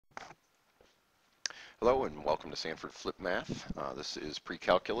Hello and welcome to SanfordFlipMath. This is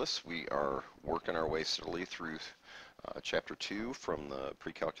PreCalculus. We are working our way steadily through Chapter 2 from the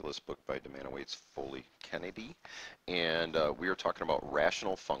PreCalculus book by Demana, Foley, Kennedy. And we are talking about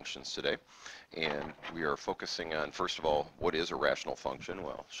rational functions today. And we are focusing on, first of all, what is a rational function?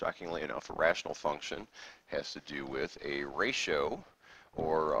 Well, shockingly enough, a rational function has to do with a ratio,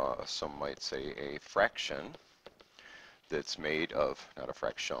 or some might say a fraction, that's made of, not a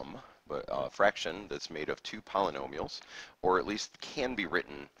fraction, but a fraction that's made of two polynomials, or at least can be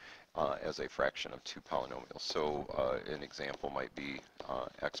written as a fraction of two polynomials. So an example might be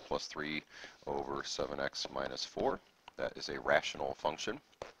x plus 3 over 7x minus 4. That is a rational function.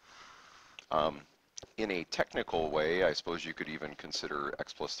 In a technical way, I suppose you could even consider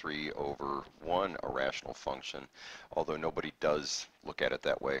x plus 3 over 1 a rational function, although nobody does look at it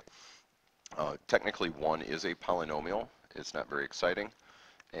that way. Technically, 1 is a polynomial. It's not very exciting,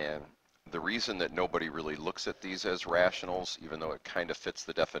 and the reason that nobody really looks at these as rationals, even though it kind of fits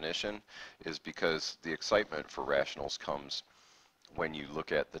the definition, is because the excitement for rationals comes when you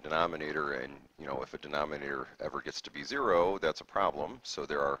look at the denominator, and if a denominator ever gets to be 0, that's a problem. So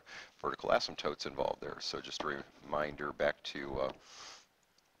there are vertical asymptotes involved there. So just a reminder back to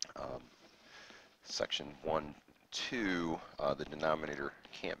section 1.2, the denominator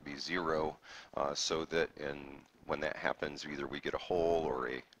can't be 0, so that when that happens, either we get a whole or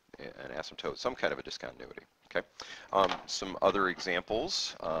an asymptote, some kind of a discontinuity. Okay. Some other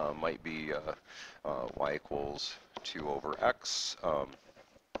examples might be y equals 2 over x,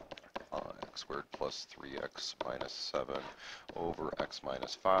 x squared plus 3x minus 7 over x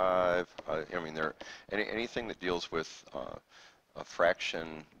minus 5. I mean, anything that deals with a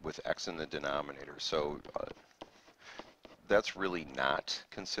fraction with x in the denominator. So that's really not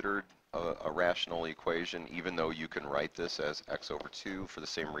considered a rational equation, even though you can write this as x over 2 for the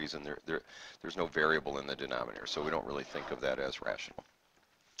same reason. There's no variable in the denominator, so we don't really think of that as rational.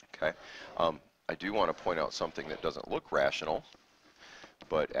 Okay. I do want to point out something that doesn't look rational,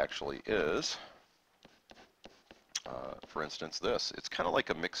 but actually is. For instance, this. It's kind of like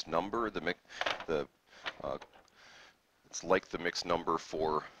a mixed number. It's like the mixed number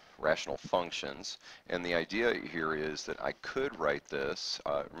for rational functions, and the idea here is that I could write this,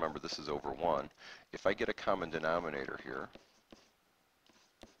 remember this is over 1, if I get a common denominator here,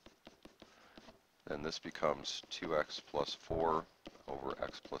 then this becomes 2x plus 4 over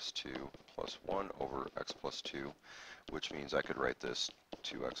x plus 2 plus 1 over x plus 2, which means I could write this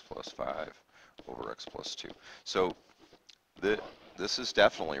 2x plus 5 over x plus 2. So this is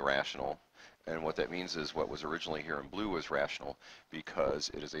definitely rational. And what that means is what was originally here in blue was rational because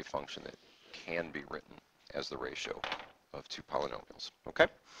it is a function that can be written as the ratio of two polynomials. Okay?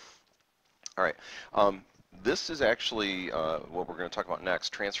 All right. This is actually what we're going to talk about next,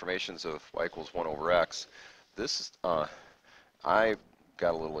 transformations of y equals 1 over x. This, I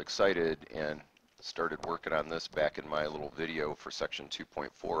got a little excited and started working on this back in my little video for section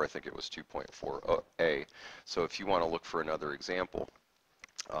 2.4. I think it was 2.4a. So if you want to look for another example,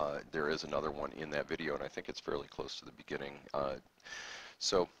 there is another one in that video, and I think it's fairly close to the beginning.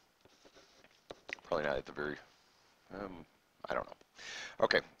 So probably not at the very, I don't know.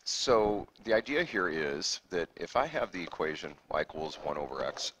 Okay, so the idea here is that if I have the equation y equals 1 over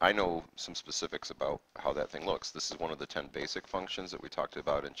x, I know some specifics about how that thing looks. This is one of the 10 basic functions that we talked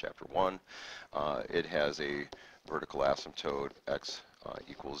about in chapter 1. It has a vertical asymptote x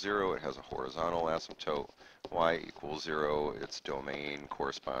equals 0. It has a horizontal asymptote y equals 0. Its domain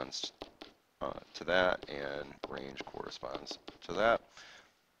corresponds to that, and range corresponds to that,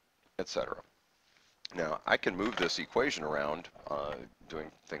 etc. Now, I can move this equation around doing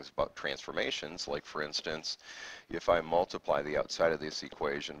things about transformations, like for instance, if I multiply the outside of this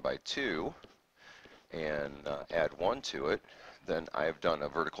equation by 2 and add 1 to it, then I've done a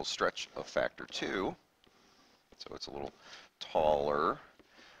vertical stretch of factor 2, so it's a little taller.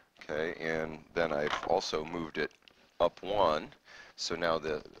 Okay, and then I've also moved it up 1, so now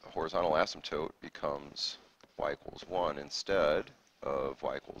the horizontal asymptote becomes y equals 1 instead of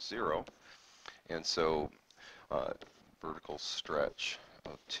y equals 0. And so vertical stretch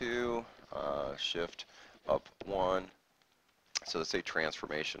of 2, shift up 1, so let's say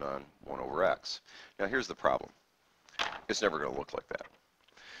transformation on 1 over x. Now here's the problem. It's never going to look like that.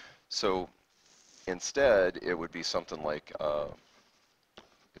 So instead, it would be something like,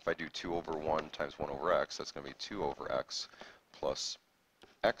 if I do 2 over 1 times 1 over x, that's going to be 2 over x plus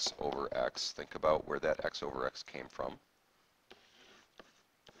x over x. Think about where that x over x came from.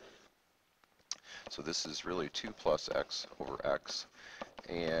 So this is really 2 plus x over x,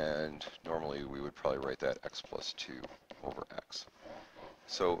 and normally we would probably write that x plus 2 over x.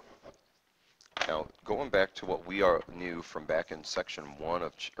 So Now, going back to what we knew from back in section 1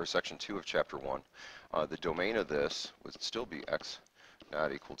 of, or section 2 of chapter 1, the domain of this would still be x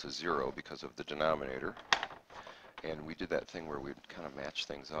not equal to 0 because of the denominator. And we did that thing where we'd kind of match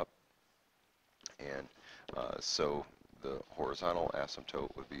things up. And so the horizontal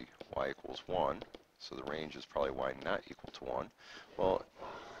asymptote would be y equals 1. So the range is probably y not equal to 1. Well,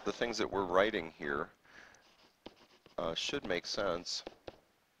 the things that we're writing here should make sense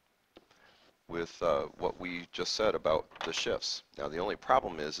with what we just said about the shifts. Now the only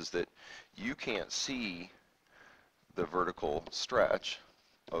problem is that you can't see the vertical stretch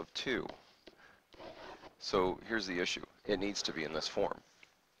of 2. So here's the issue. It needs to be in this form.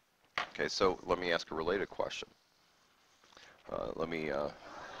 Okay, so let me ask a related question. We're going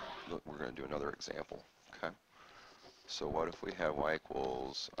to do another example. Okay, so what if we have y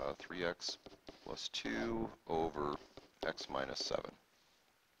equals 3x plus 2 over x minus 7?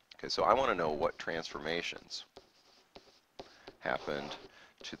 Okay, so I want to know what transformations happened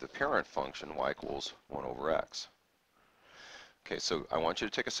to the parent function y equals 1 over x. Okay, so I want you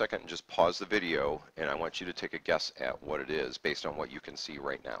to take a second and just pause the video, and I want you to take a guess at what it is based on what you can see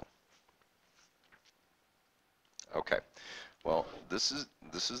right now. Okay, well, this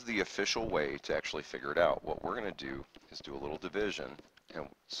is the official way to actually figure it out. What we're going to do is do a little division, and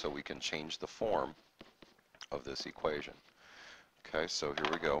so we can change the form of this equation. Okay, so here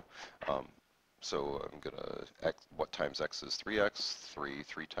we go. So I'm going to, what times x is 3x?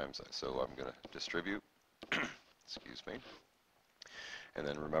 3 times x. So I'm going to distribute, excuse me. And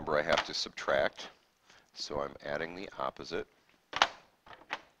then remember I have to subtract, so I'm adding the opposite.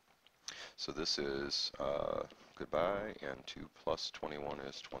 So this is goodbye, and 2 plus 21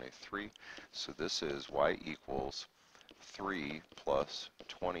 is 23. So this is y equals 3 plus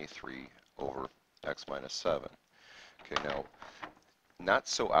 23 over x minus 7. Okay, now, not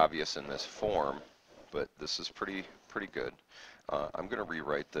so obvious in this form, but this is pretty good. I'm going to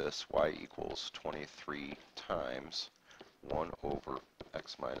rewrite this y equals 23 times 1 over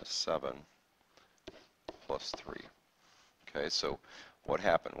x minus 7 plus 3. Okay, so what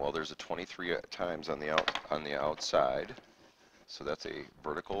happened? Well, there's a 23 times on the outside, so that's a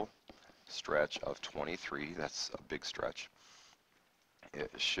vertical stretch of 23. That's a big stretch.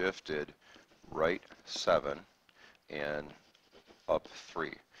 It shifted right 7 and up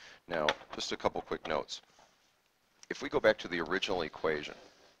 3. Now, just a couple quick notes. If we go back to the original equation,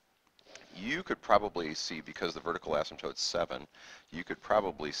 you could probably see, because the vertical asymptote is 7, you could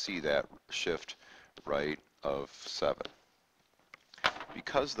probably see that shift right of 7.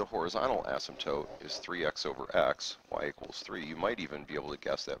 Because the horizontal asymptote is 3x over x, y equals 3, you might even be able to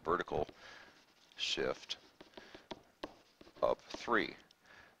guess that vertical shift up 3.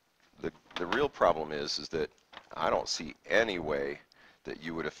 The real problem is that I don't see any way that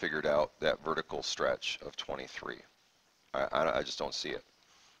you would have figured out that vertical stretch of 23. I just don't see it.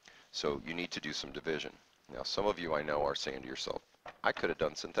 So you need to do some division. Now some of you I know are saying to yourself, I could have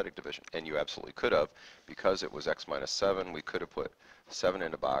done synthetic division, and you absolutely could have. Because it was x minus 7, we could have put 7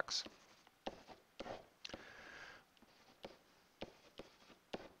 in a box.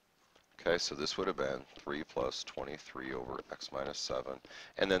 Okay, so this would have been 3 plus 23 over x minus 7.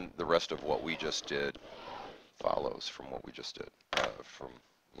 And then the rest of what we just did follows from what we just did, from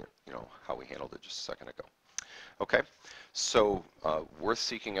you know how we handled it just a second ago. Okay, so worth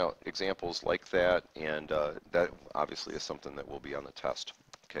seeking out examples like that, and that obviously is something that will be on the test.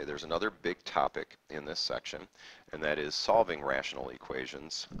 Okay, there's another big topic in this section, and that is solving rational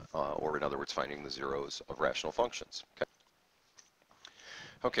equations, or in other words, finding the zeros of rational functions.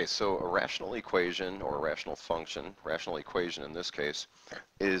 Okay, so a rational equation or a rational function, rational equation in this case,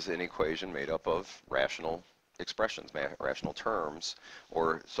 is an equation made up of rational expressions, rational terms,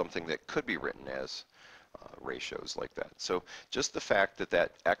 or something that could be written as ratios like that. So just the fact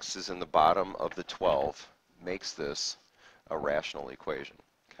that x is in the bottom of the 12 makes this a rational equation.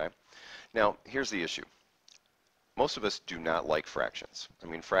 Okay. Now here's the issue. Most of us do not like fractions. I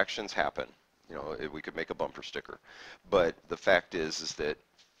mean, fractions happen. You know, we could make a bumper sticker, but the fact is that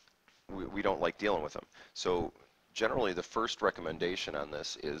we don't like dealing with them. So generally the first recommendation on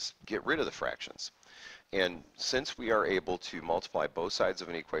this is get rid of the fractions. And since we are able to multiply both sides of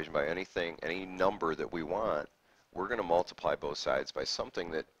an equation by any number that we want, we're going to multiply both sides by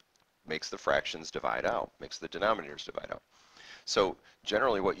something that makes the fractions divide out, makes the denominators divide out. So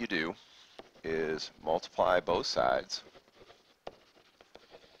generally what you do is multiply both sides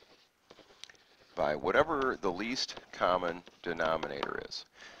by whatever the least common denominator is.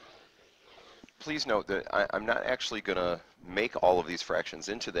 Please note that I'm not actually going to make all of these fractions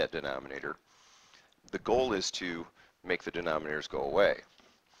into that denominator. The goal is to make the denominators go away.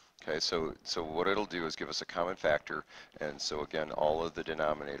 Okay, so what it'll do is give us a common factor, and so again, all of the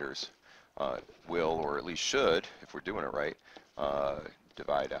denominators will, or at least should, if we're doing it right,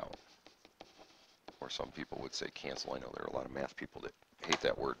 divide out. Or some people would say cancel. I know there are a lot of math people that hate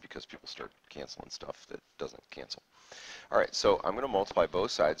that word because people start canceling stuff that doesn't cancel. All right, so I'm going to multiply both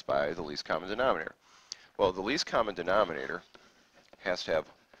sides by the least common denominator. Well, the least common denominator has to have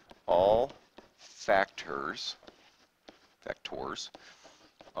all factors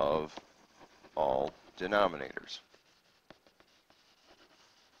of all denominators.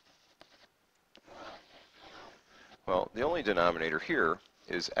 Well, the only denominator here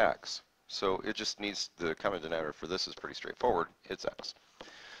is x. So it just needs, the common denominator for this is pretty straightforward. It's x.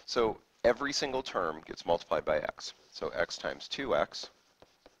 So every single term gets multiplied by x. So x times 2x,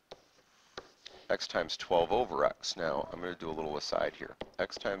 x times 12 over x. Now, I'm going to do a little aside here.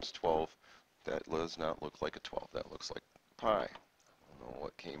 X times 12, that does not look like a 12. That looks like pi. I don't know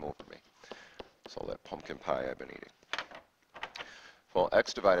what came over me. It's all that pumpkin pie I've been eating. Well,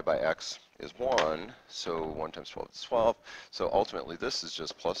 x divided by x is 1, so 1 times 12 is 12. So ultimately, this is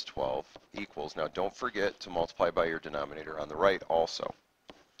just plus 12 equals. Now, don't forget to multiply by your denominator on the right also.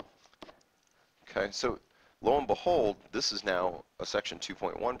 Okay, so lo and behold, this is now a section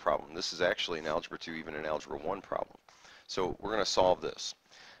 2.1 problem. This is actually an Algebra 2, even an Algebra 1 problem. So we're going to solve this.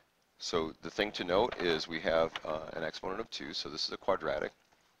 So the thing to note is we have an exponent of 2, so this is a quadratic.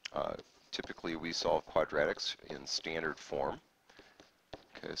 Typically, we solve quadratics in standard form.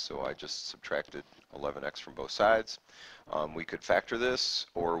 Okay, so I just subtracted 11x from both sides. We could factor this,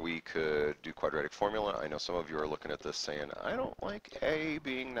 or we could do quadratic formula. I know some of you are looking at this saying, I don't like a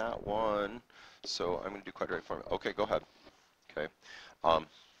being not 1, so I'm going to do quadratic formula. Okay, go ahead. Okay,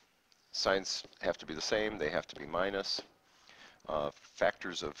 signs have to be the same. They have to be minus.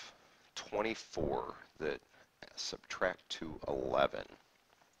 Factors of 24 that subtract to 11.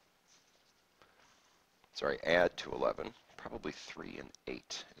 Sorry, add to 11. Probably 3 and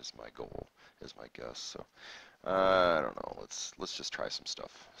 8 is my goal, is my guess. So I don't know. Let's just try some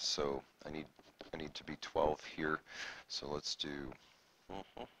stuff. So I need to be 12 here. So let's do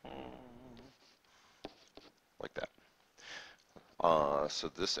like that.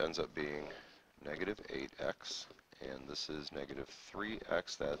 So this ends up being negative 8x, and this is negative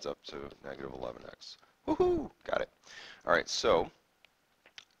 3x. That adds up to negative 11x. Woohoo! Got it. All right. So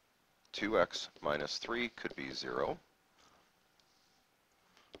 2x minus 3 could be 0.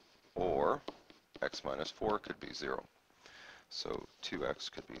 Or x minus 4 could be 0. So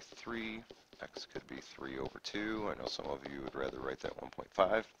 2x could be 3, x could be 3 over 2. I know some of you would rather write that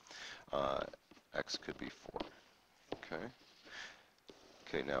 1.5. X could be 4. Okay.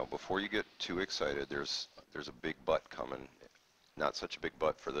 Okay, now before you get too excited, there's a big but coming. Not such a big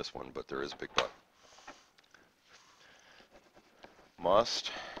but for this one, but there is a big but.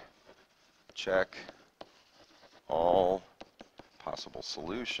 Must check all possible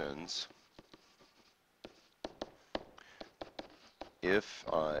solutions if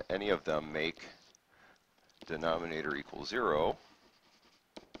any of them make denominator equal 0,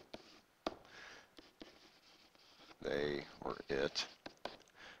 they or it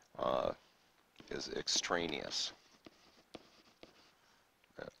is extraneous.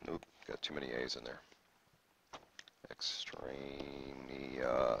 Nope, got too many A's in there. Extraneous.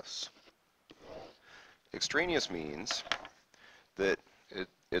 Extraneous means that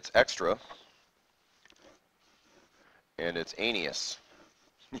it's extra and it's aneous.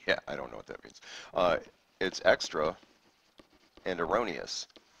 Yeah, I don't know what that means. It's extra and erroneous.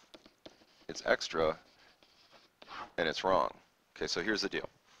 It's extra and it's wrong. Okay, so here's the deal.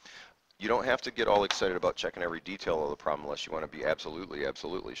 You don't have to get all excited about checking every detail of the problem unless you want to be absolutely,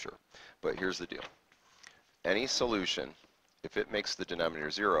 absolutely sure. But here's the deal. Any solution, if it makes the denominator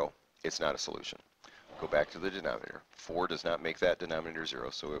 0, it's not a solution. Go back to the denominator. 4 does not make that denominator 0,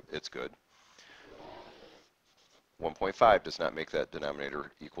 so it's good. 1.5 does not make that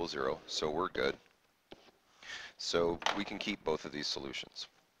denominator equal 0, so we're good. So we can keep both of these solutions.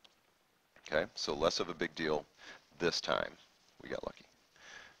 Okay, so less of a big deal this time. We got lucky.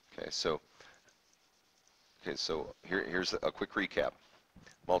 Okay, so here's a quick recap.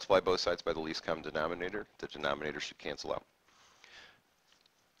 Multiply both sides by the least common denominator. The denominator should cancel out.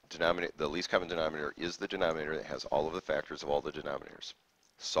 The least common denominator is the denominator that has all of the factors of all the denominators.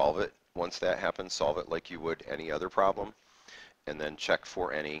 Solve it. Once that happens, solve it like you would any other problem, and then check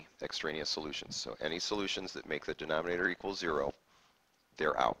for any extraneous solutions. So any solutions that make the denominator equal 0,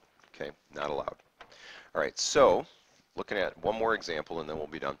 they're out. Okay, not allowed. All right, so looking at one more example and then we'll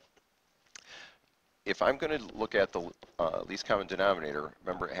be done. If I'm going to look at the least common denominator,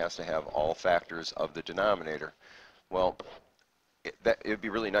 remember it has to have all factors of the denominator. Well, it would be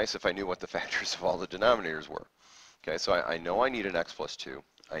really nice if I knew what the factors of all the denominators were. Okay, so I know I need an x plus 2.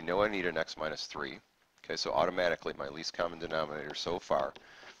 I know I need an x minus 3. Okay, so automatically my least common denominator so far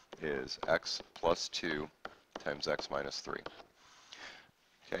is x plus 2 times x minus 3.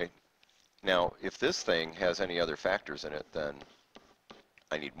 Okay, now if this thing has any other factors in it, then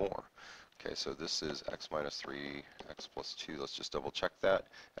I need more. Okay, so this is x minus 3, x plus 2. Let's just double check that.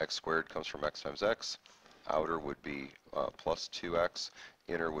 X squared comes from x times x. Outer would be plus 2x.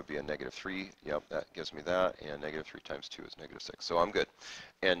 Inner would be a negative 3. Yep, that gives me that. And negative 3 times 2 is negative 6. So I'm good.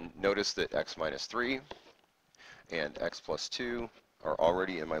 And notice that x minus 3 and x plus 2 are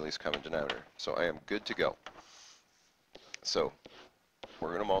already in my least common denominator. So I am good to go. So we're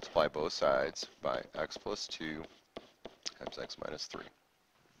going to multiply both sides by x plus 2 times x minus 3.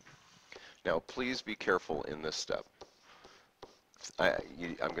 Now please be careful in this step. I'm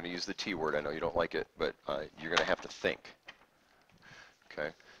going to use the T word. I know you don't like it, but you're going to have to think. Okay,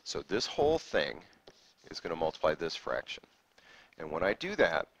 so this whole thing is going to multiply this fraction. And when I do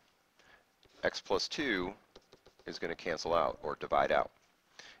that, x plus 2 is going to cancel out or divide out.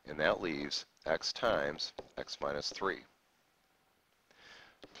 And that leaves x times x minus 3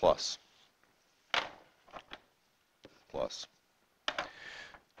 plus.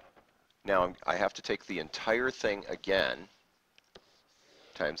 Now I have to take the entire thing again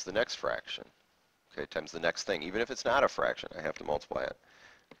times the next fraction. Okay, times the next thing. Even if it's not a fraction, I have to multiply it.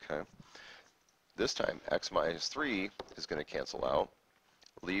 Okay. This time, x minus 3 is going to cancel out,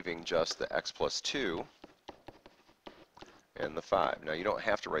 leaving just the x plus 2 and the 5. Now you don't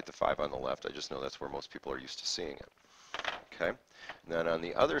have to write the 5 on the left. I just know that's where most people are used to seeing it. Okay. And then on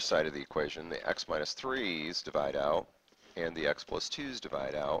the other side of the equation, the x minus 3's divide out and the x plus 2's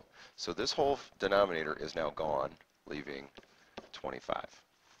divide out. So this whole denominator is now gone, leaving 25.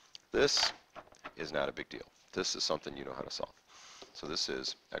 This is not a big deal. This is something you know how to solve. So this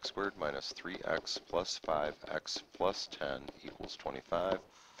is x squared minus 3x plus 5x plus 10 equals 25.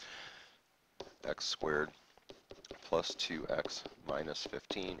 X squared plus 2x minus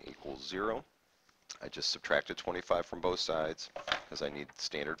 15 equals 0. I just subtracted 25 from both sides because I need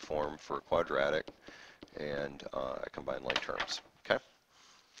standard form for a quadratic, and I combine like terms. Okay?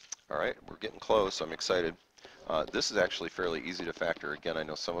 All right, we're getting close. I'm excited. This is actually fairly easy to factor. Again, I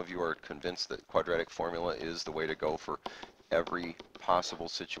know some of you are convinced that quadratic formula is the way to go for every possible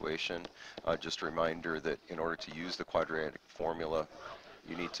situation. Just a reminder that in order to use the quadratic formula,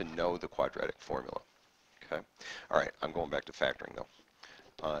 you need to know the quadratic formula. Okay. All right, I'm going back to factoring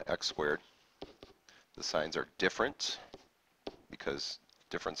though. X squared. The signs are different because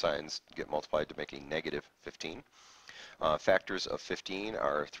different signs get multiplied to make a negative 15. Factors of 15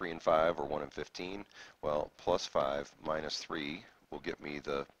 are 3 and 5 or 1 and 15. Well, plus 5 minus 3 will get me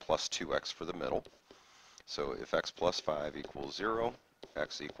the plus 2x for the middle. So if x plus 5 equals 0,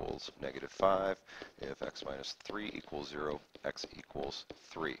 x equals negative 5. If x minus 3 equals 0, x equals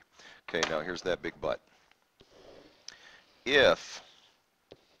 3. Okay, now here's that big but. If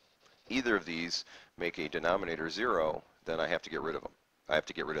either of these make a denominator 0, then I have to get rid of them. I have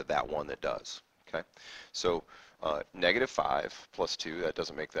to get rid of that one that does. Okay, so negative 5 plus 2, that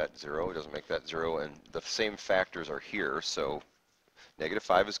doesn't make that 0. It doesn't make that 0, and the same factors are here, so negative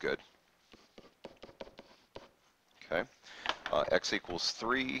 5 is good. Okay, x equals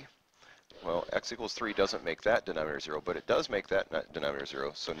 3. Well, x equals 3 doesn't make that denominator 0, but it does make that denominator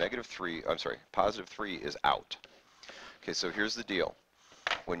 0. So positive 3 is out. Okay, so here's the deal.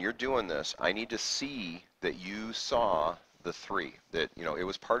 When you're doing this, I need to see that you saw the 3, that it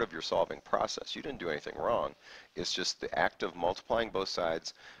was part of your solving process. You didn't do anything wrong. It's just the act of multiplying both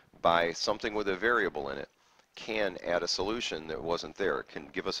sides by something with a variable in it can add a solution that wasn't there. It can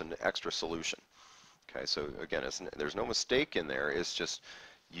give us an extra solution. Okay, so again, there's no mistake in there. It's just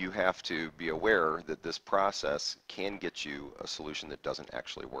you have to be aware that this process can get you a solution that doesn't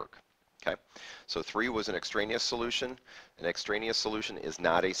actually work. Okay, so 3 was an extraneous solution. An extraneous solution is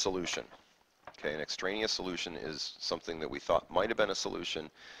not a solution. Okay, an extraneous solution is something that we thought might have been a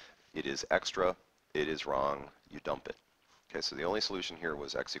solution. It is extra. It is wrong. You dump it. Okay, so the only solution here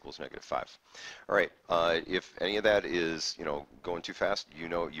was x equals negative 5. All right, if any of that is going too fast,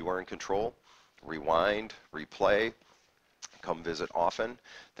 you are in control. Rewind, replay, come visit often.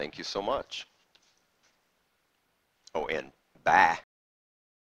 Thank you so much. Oh, and bye.